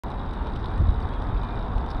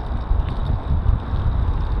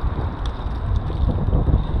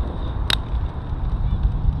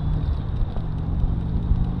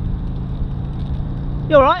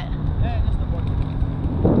You alright? Yeah, that's not working.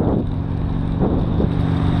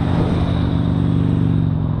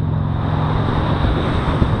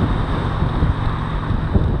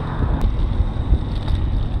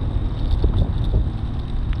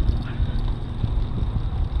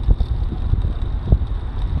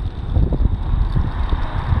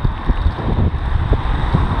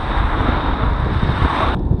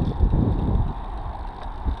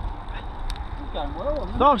 Going well, isn't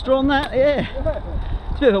it? Faster on that, yeah.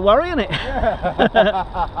 It's a bit of a worry, isn't it?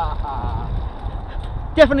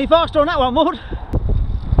 Definitely faster on that one, Maud.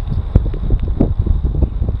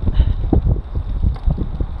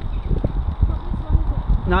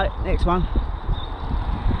 No, next one.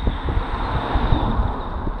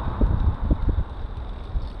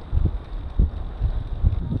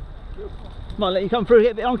 Might let you come through and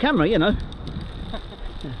get a bit on camera, you know.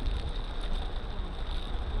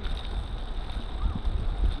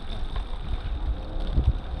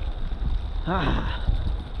 Ah.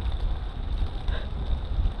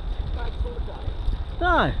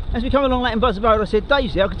 No, as we come along that in Buzzard Road, I said,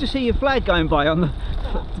 Dave's there, I could just see your flag going by on the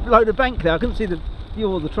below the bank there. I couldn't see the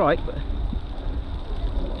you or the trike, but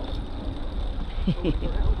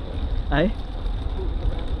hey?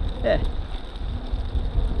 Yeah.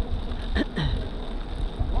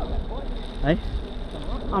 Hey?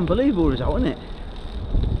 Unbelievable result, isn't it?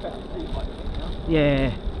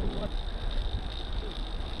 Yeah.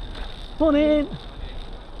 Morning!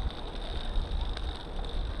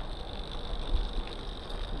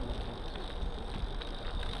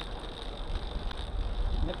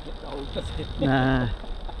 Nah.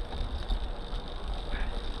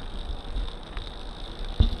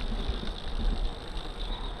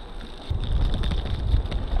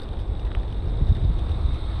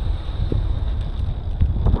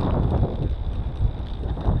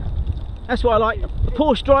 That's what I like, a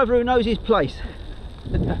Porsche driver who knows his place.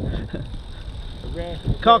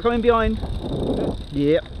 Car coming behind.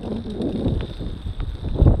 Yep.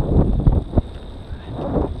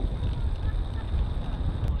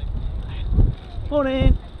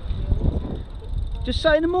 Morning. Just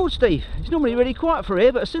saying the Maud, Steve. It's normally really quiet for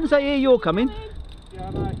here, but as soon as they hear you're coming,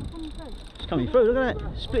 it's coming through. Look at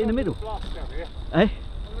that, split in the middle. Eh?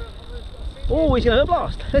 Oh, he's going to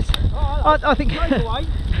blast. I think.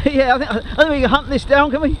 Yeah, I think we can hunt this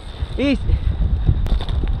down, can we? He's.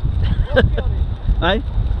 Hey?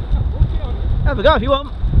 Have a go if you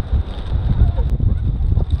want.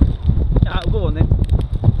 Ah, go on then.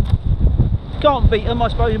 Can't beat them, I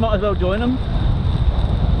suppose you might as well join them.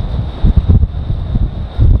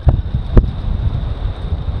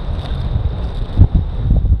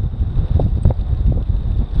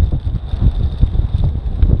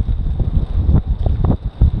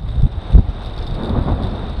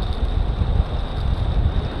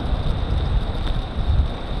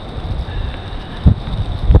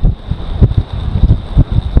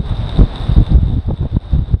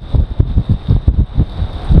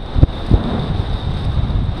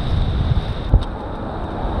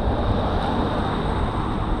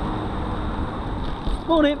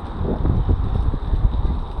 Morning.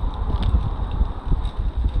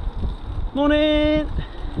 Morning.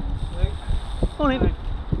 Morning.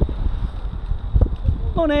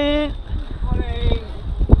 Morning. Morning.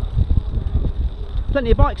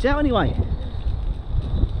 Plenty of bikes out anyway.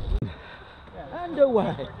 And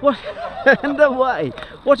away. What? And away.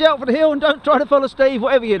 Watch out for the hill and don't try to follow Steve,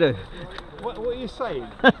 whatever you do. What are you saying?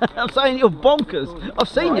 I'm saying you're bonkers. I've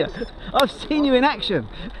seen you. I've seen you in action.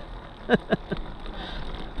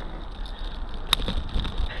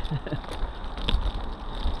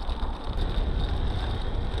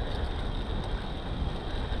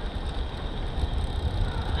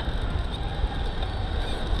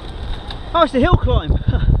 Oh, it's the hill climb.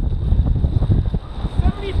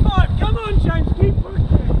 75, come on James, keep pushing.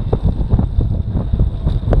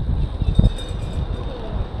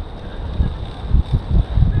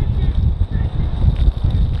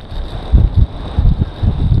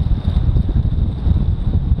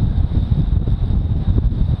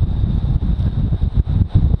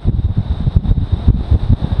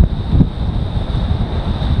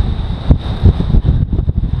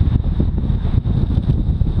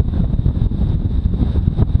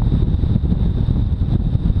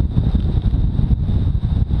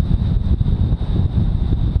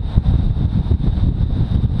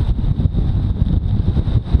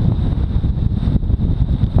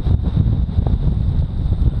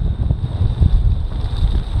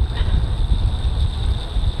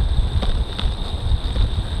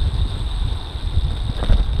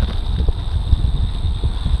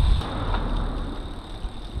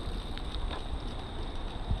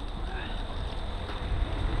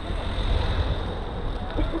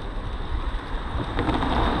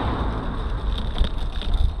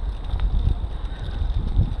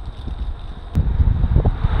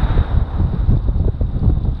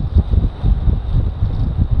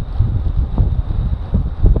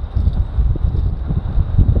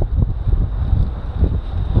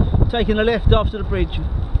 taking a left after the bridge.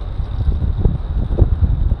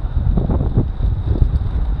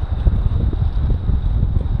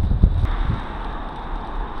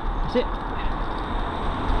 That's it.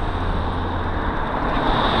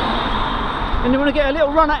 And you want to get a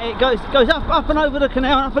little run at it. Goes up and over the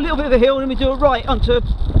canal, up a little bit of a hill, and then we do a right onto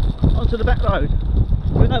the back road.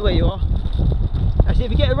 You know where you are. That's it.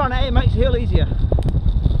 If you get a run at it, it makes the hill easier.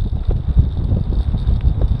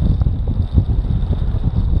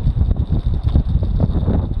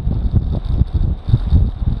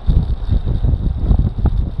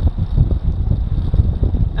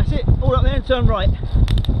 That's it. All up there and turn right.